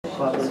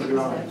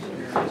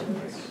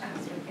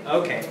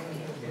Okay.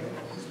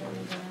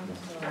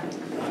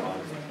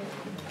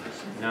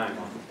 Now I'm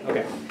on.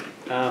 Okay.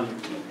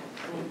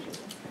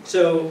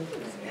 So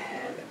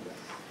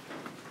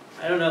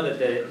I don't know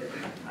that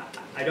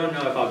I don't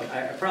know if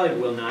I probably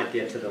will not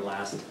get to the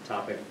last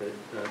topic, the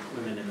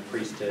women in the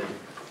priesthood.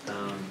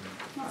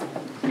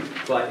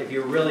 But if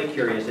you're really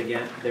curious,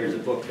 again, there's a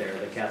book there,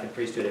 The Catholic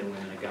Priesthood and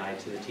Women, A Guide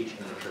to the Teaching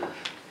of the Church.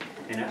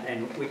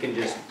 And we can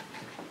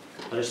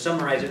I'll just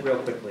summarize it real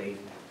quickly.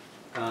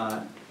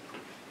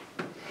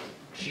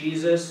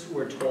 Jesus,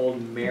 we're told,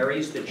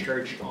 marries the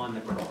church on the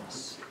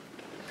cross.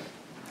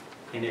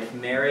 And if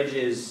marriage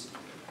is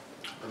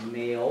a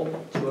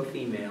male to a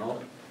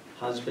female,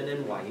 husband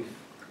and wife,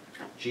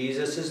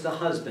 Jesus is the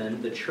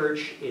husband, the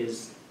church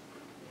is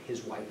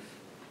his wife,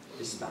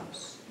 his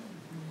spouse.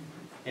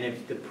 And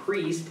if the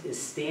priest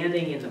is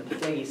standing in the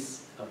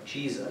place of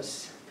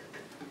Jesus,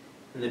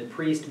 and the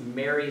priest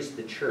marries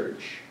the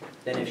church,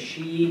 then if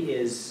she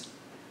is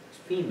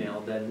female,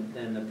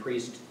 then the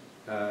priest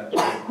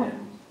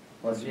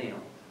was male.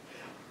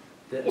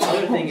 The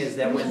other thing is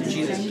that when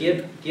Jesus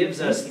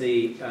gives us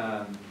the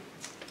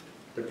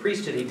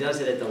priesthood, he does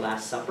it at the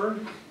Last Supper,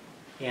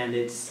 and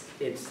it's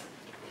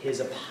his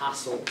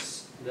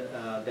apostles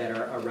that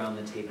are around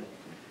the table.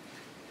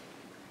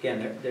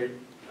 Again,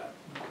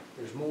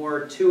 there's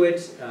more to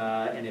it,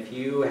 and if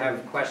you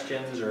have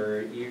questions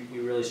or you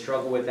really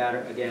struggle with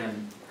that,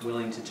 again,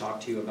 willing to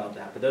talk to you about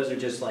that. But those are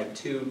just like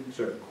two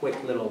sort of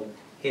quick little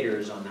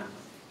hitters on that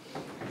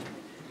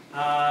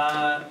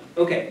one.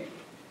 Okay,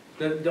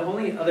 the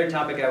only other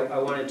topic I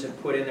wanted to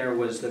put in there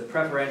was the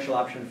preferential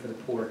option for the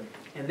poor.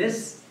 And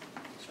this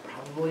is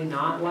probably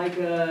not like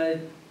a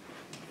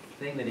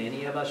thing that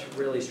any of us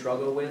really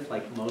struggle with,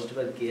 like most of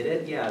us get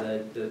it. Yeah,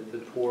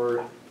 the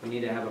poor, we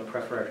need to have a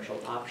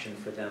preferential option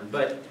for them.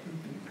 But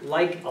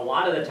like a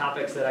lot of the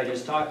topics that I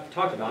just talked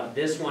about,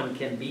 this one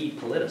can be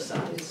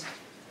politicized.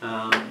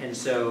 And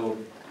so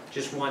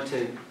just want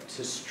to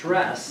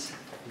stress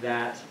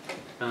that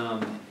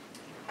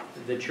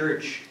the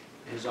church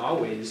has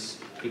always,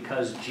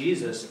 because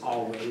Jesus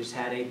always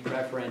had a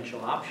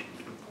preferential option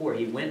for the poor.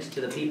 He went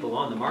to the people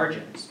on the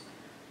margins.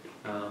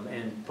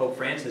 And Pope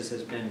Francis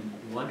has been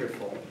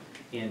wonderful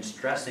in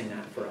stressing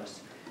that for us.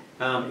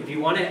 If you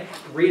want to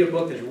read a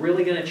book that's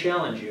really going to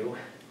challenge you,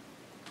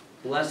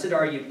 Blessed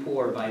Are You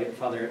Poor by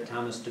Father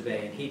Thomas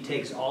DeBay. And he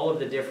takes all of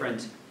the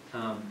different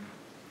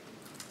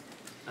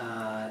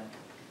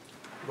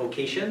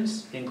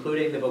vocations,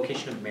 including the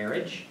vocation of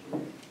marriage,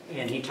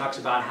 and he talks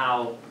about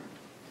how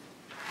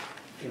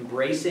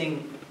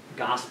embracing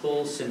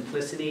gospel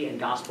simplicity and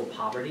gospel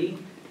poverty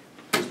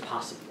is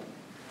possible.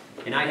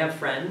 And I have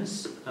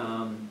friends,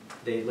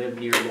 they live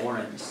near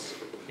Lawrence,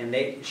 and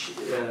the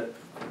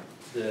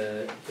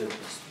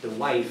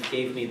wife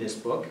gave me this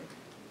book.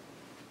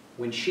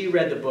 When she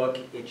read the book,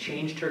 it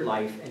changed her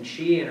life, and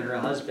she and her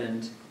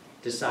husband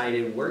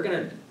decided we're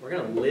gonna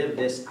live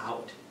this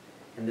out.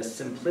 And the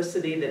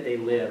simplicity that they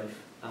live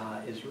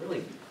is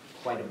really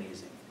quite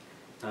amazing.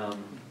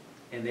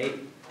 And they're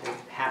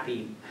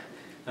happy,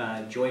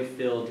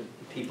 joy-filled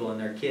people, and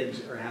their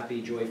kids are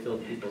happy,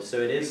 joy-filled people. So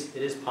it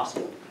is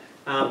possible.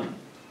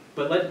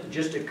 But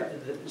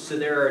so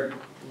there are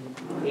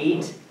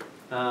 8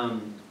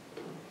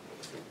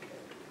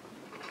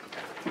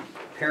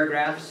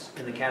 paragraphs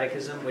in the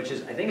Catechism, which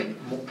is, I think,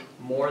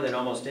 more than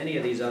almost any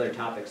of these other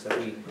topics that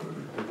we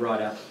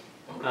brought up.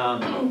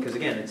 Because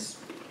again, it's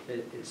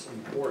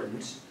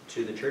important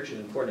to the church, it's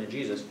important to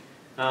Jesus.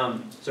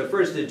 So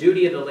first, the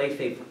duty of the lay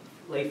faithful.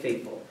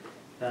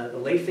 The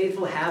lay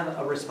faithful have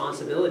a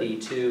responsibility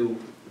to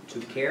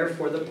care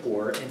for the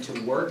poor and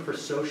to work for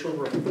social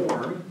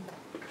reform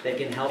that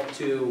can help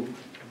to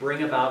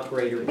bring about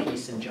greater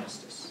peace and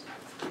justice.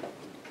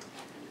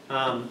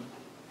 God,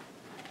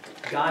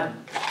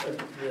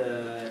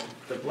 the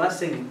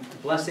blessing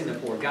the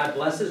poor. God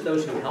blesses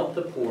those who help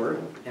the poor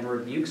and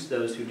rebukes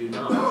those who do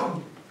not.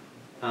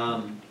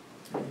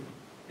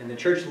 And the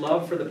church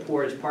love for the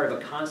poor is part of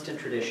a constant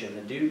tradition.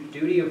 The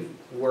duty of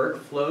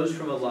work flows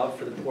from a love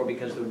for the poor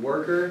because the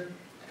worker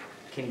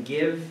can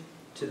give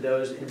to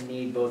those in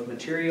need both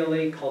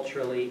materially,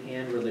 culturally,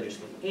 and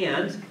religiously.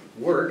 And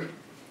work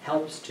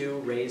helps to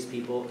raise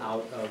people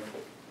out of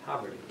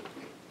poverty.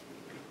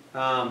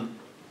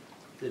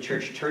 The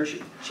church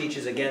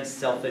teaches against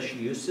selfish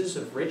uses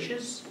of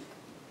riches.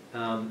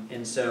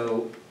 And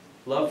so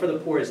love for the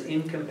poor is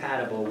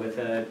incompatible with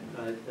a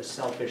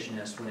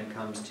selfishness when it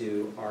comes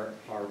to our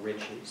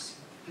riches.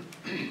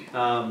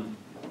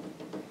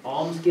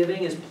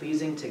 Almsgiving is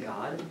pleasing to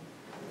God.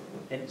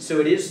 And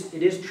so it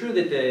is true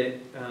that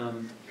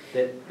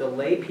the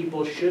lay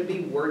people should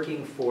be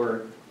working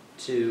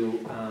to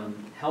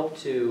help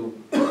to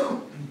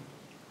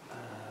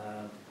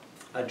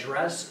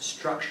address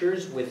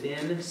structures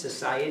within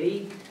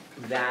society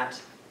that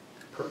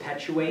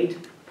perpetuate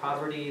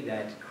poverty,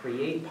 that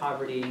create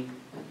poverty,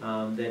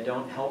 that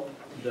don't help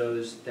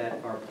those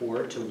that are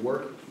poor, to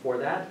work for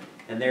that.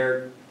 And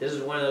this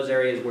is one of those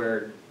areas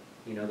where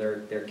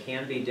there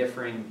can be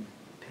differing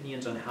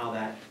opinions on how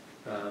that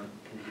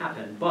can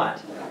happen,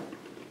 but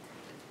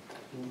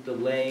the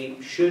lay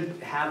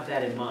should have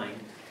that in mind,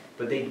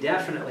 but they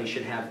definitely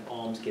should have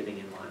almsgiving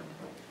in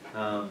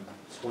mind.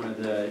 It's one of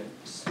the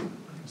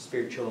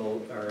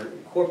spiritual or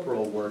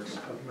corporal works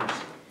of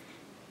mercy.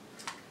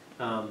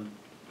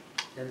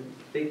 And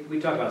we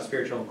talk about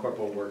spiritual and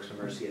corporal works of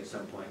mercy at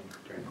some point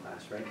during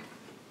class, right?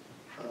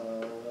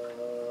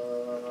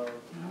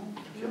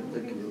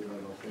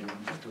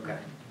 Okay.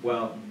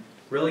 Well,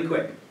 really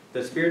quick,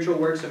 the spiritual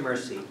works of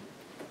mercy: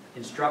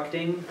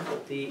 instructing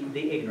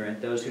the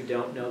ignorant, those who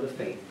don't know the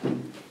faith,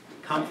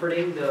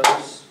 comforting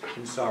those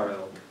in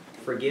sorrow,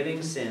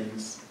 forgiving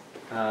sins,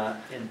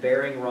 and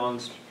bearing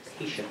wrongs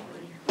patiently.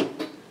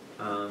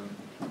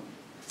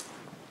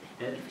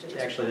 And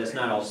actually, that's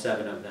not all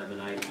 7 of them,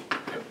 and I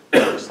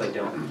obviously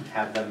don't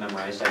have them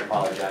memorized. I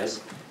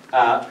apologize.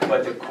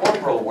 But the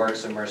corporal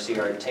works of mercy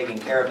are taking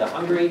care of the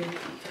hungry,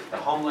 the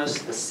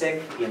homeless, the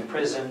sick, the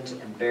imprisoned,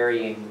 and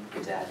burying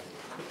the dead.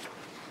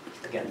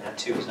 Again, that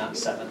too is not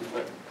 7.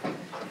 But,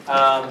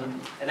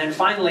 and then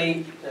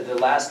finally, the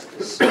last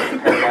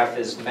paragraph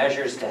is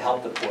measures to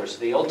help the poor. So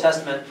the Old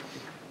Testament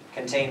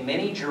contained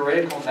many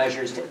juridical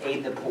measures to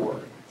aid the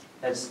poor.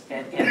 That's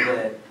and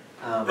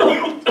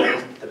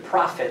the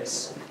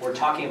prophets were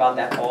talking about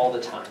that all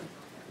the time.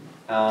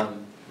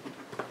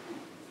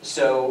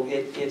 So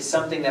it's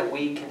something that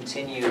we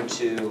continue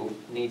to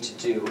need to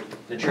do.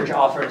 The church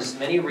offers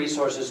many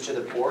resources to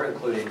the poor,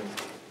 including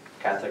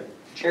Catholic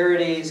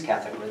charities,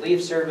 Catholic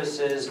relief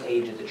services,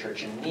 aid to the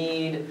church in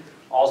need,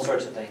 all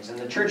sorts of things. And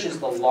the church is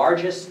the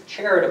largest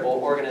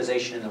charitable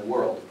organization in the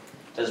world.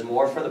 It does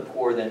more for the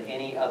poor than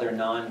any other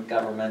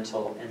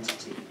non-governmental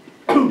entity.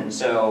 And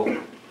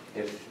so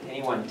if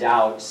anyone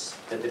doubts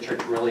that the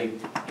church really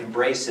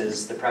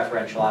embraces the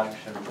preferential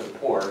option for the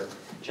poor,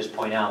 just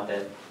point out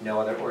that no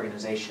other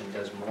organization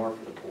does more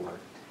for the poor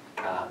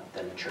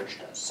than the church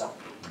does. So,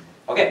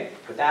 okay,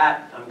 with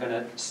that, I'm going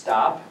to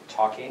stop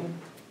talking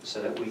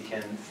so that we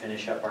can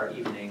finish up our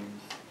evening.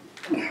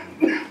 So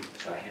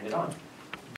I hand it on.